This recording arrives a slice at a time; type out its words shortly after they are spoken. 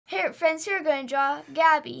Here, friends, we're going to draw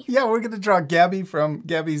Gabby. Yeah, we're going to draw Gabby from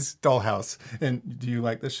Gabby's Dollhouse. And do you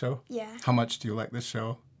like this show? Yeah. How much do you like this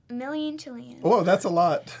show? A million trillion. Oh, that's a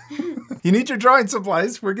lot. You need your drawing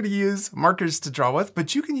supplies. We're going to use markers to draw with,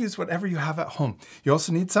 but you can use whatever you have at home. You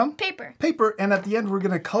also need some? Paper. Paper, and at the end, we're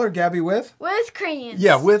going to color Gabby with? With crayons.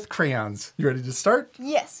 Yeah, with crayons. You ready to start?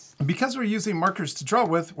 Yes. Because we're using markers to draw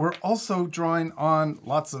with, we're also drawing on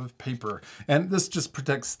lots of paper. And this just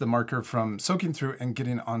protects the marker from soaking through and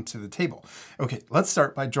getting onto the table. Okay, let's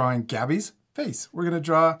start by drawing Gabby's face. We're going to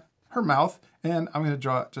draw her mouth, and I'm going to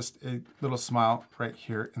draw just a little smile right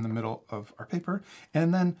here in the middle of our paper.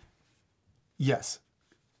 And then, yes,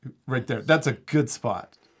 right there. That's a good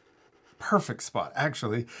spot. Perfect spot,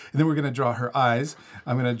 actually. And then we're going to draw her eyes.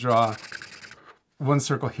 I'm going to draw one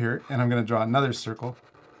circle here, and I'm going to draw another circle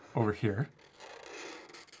over here.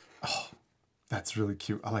 Oh, that's really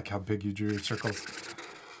cute. I like how big you drew your circles.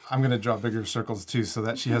 I'm going to draw bigger circles too so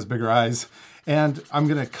that she has bigger eyes. And I'm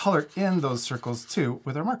going to color in those circles too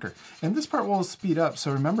with our marker. And this part will speed up,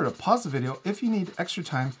 so remember to pause the video if you need extra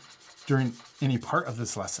time during any part of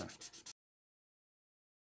this lesson.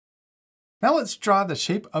 Now let's draw the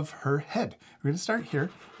shape of her head. We're going to start here,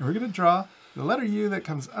 and we're going to draw the letter U that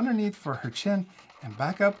comes underneath for her chin and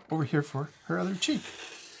back up over here for her other cheek.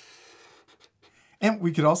 And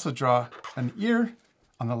we could also draw an ear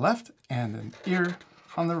on the left and an ear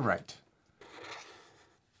on the right.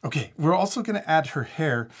 Okay, we're also going to add her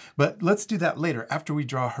hair, but let's do that later after we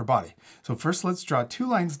draw her body. So first let's draw 2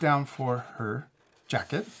 lines down for her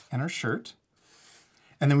jacket and her shirt.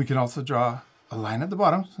 And then we can also draw a line at the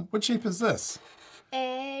bottom. What shape is this?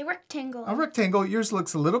 A rectangle. A rectangle. Yours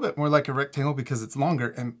looks a little bit more like a rectangle because it's longer,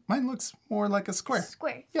 and mine looks more like a square.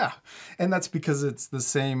 Square. Yeah, and that's because it's the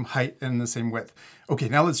same height and the same width. Okay,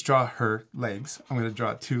 now let's draw her legs. I'm going to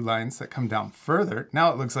draw 2 lines that come down further.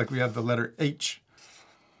 Now it looks like we have the letter H.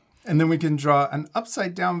 And then we can draw an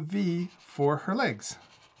upside down V for her legs.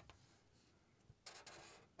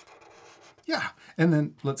 Yeah, and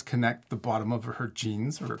then let's connect the bottom of her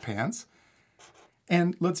jeans or her pants.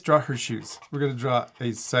 And let's draw her shoes. We're going to draw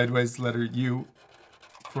a sideways letter U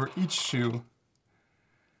for each shoe.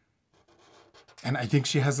 And I think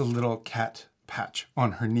she has a little cat patch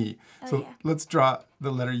on her knee. So let's draw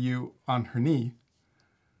the letter U on her knee.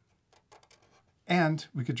 And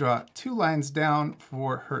we could draw 2 lines down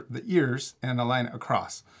for the ears and a line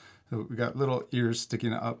across. So we got little ears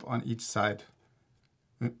sticking up on each side.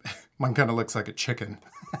 Mine kind of looks like a chicken.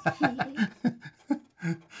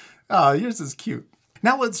 Oh, yours is cute.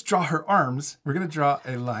 Now let's draw her arms. We're going to draw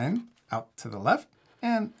a line out to the left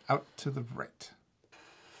and out to the right.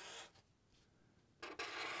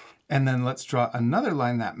 And then let's draw another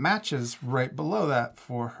line that matches right below that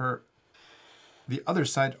for the other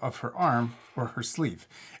side of her arm or her sleeve.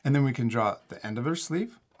 And then we can draw the end of her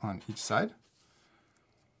sleeve on each side.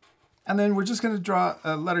 And then we're just going to draw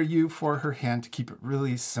a letter U for her hand to keep it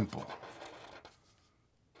really simple.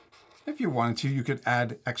 If you wanted to, you could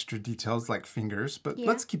add extra details like fingers, but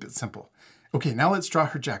let's keep it simple. Okay, now let's draw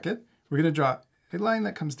her jacket. We're going to draw a line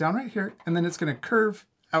that comes down right here, and then it's going to curve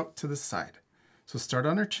out to the side. So start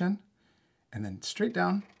on her chin, and then straight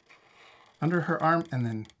down, under her arm, and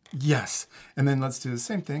then yes. And then let's do the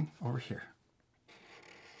same thing over here.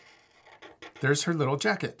 There's her little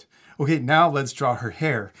jacket. Okay, now let's draw her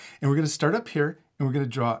hair. And we're going to start up here, and we're going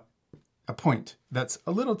to draw a point that's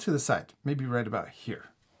a little to the side, maybe right about here.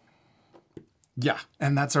 Yeah,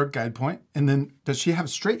 and that's our guide point. And then does she have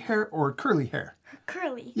straight hair or curly hair?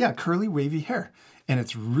 Curly. Yeah, curly, wavy hair. And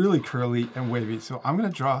it's really curly and wavy. So I'm going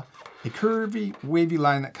to draw a curvy, wavy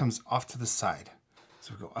line that comes off to the side.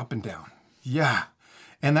 So we go up and down. Yeah,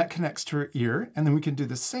 and that connects to her ear. And then we can do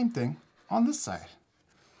the same thing on this side.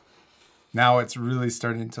 Now it's really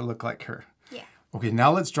starting to look like her. Yeah. Okay,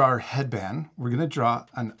 now let's draw her headband. We're going to draw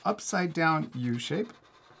an upside down U shape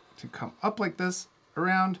to come up like this,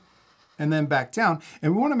 around, and then back down.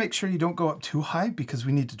 And we want to make sure you don't go up too high because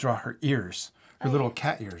we need to draw her ears, her little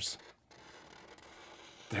cat ears.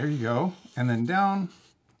 There you go. And then down.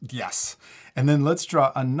 Yes. And then let's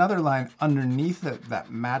draw another line underneath it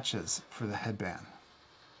that matches for the headband.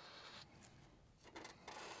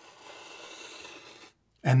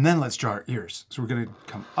 And then let's draw our ears. So we're going to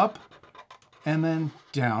come up and then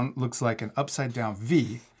down. Looks like an upside down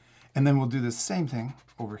V. And then we'll do the same thing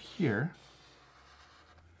over here.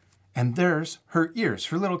 And there's her ears,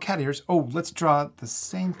 her little cat ears. Oh, let's draw the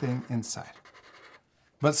same thing inside,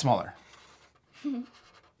 but smaller. And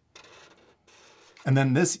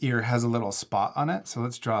then this ear has a little spot on it. So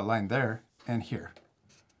let's draw a line there and here.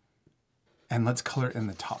 And let's color in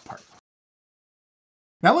the top part.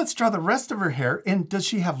 Now let's draw the rest of her hair. And does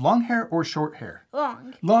she have long hair or short hair?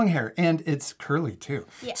 Long. Long hair, and it's curly too.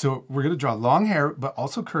 Yeah. So we're gonna draw long hair, but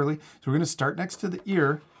also curly. So we're gonna start next to the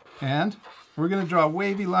ear, and we're gonna draw a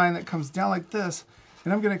wavy line that comes down like this,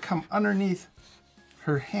 and I'm gonna come underneath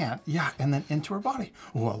her hand, yeah, and then into her body.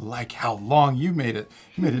 Oh, I like how long you made it.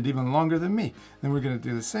 You made it even longer than me. Then we're gonna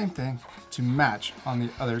do the same thing to match on the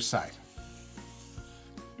other side.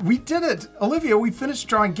 We did it! Olivia, we finished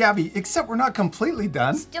drawing Gabby, except we're not completely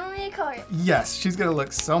done. Still need to color it. Yes, she's gonna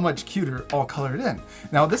look so much cuter all colored in.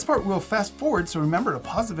 Now this part we'll fast forward, so remember to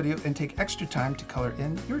pause the video and take extra time to color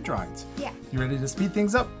in your drawings. Yeah. You ready to speed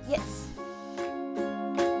things up? Yes.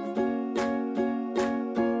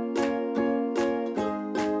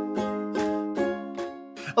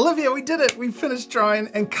 Olivia, we did it! We finished drawing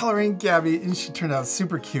and coloring Gabby, and she turned out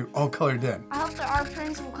super cute, all colored in. I hope that our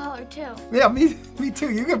friends will color too. Yeah, me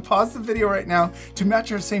too. You can pause the video right now to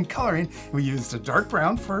match our same coloring. We used a dark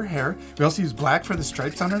brown for her hair. We also used black for the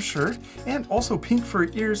stripes on her shirt, and also pink for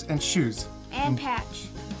her ears and shoes. And patch.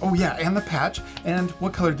 Oh yeah, and the patch. And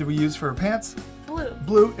what color did we use for her pants? Blue.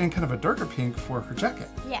 Blue, and kind of a darker pink for her jacket.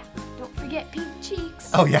 Yeah. Don't forget pink cheeks.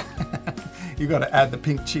 Oh yeah. You gotta add the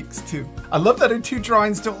pink cheeks too. I love that our two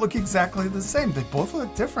drawings don't look exactly the same. They both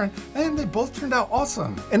look different, and they both turned out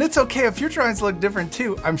awesome. And it's okay if your drawings look different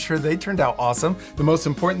too. I'm sure they turned out awesome. The most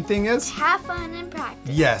important thing is have fun and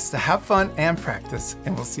practice. yes, to have fun and practice.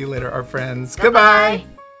 And we'll see you later, our friends. Goodbye.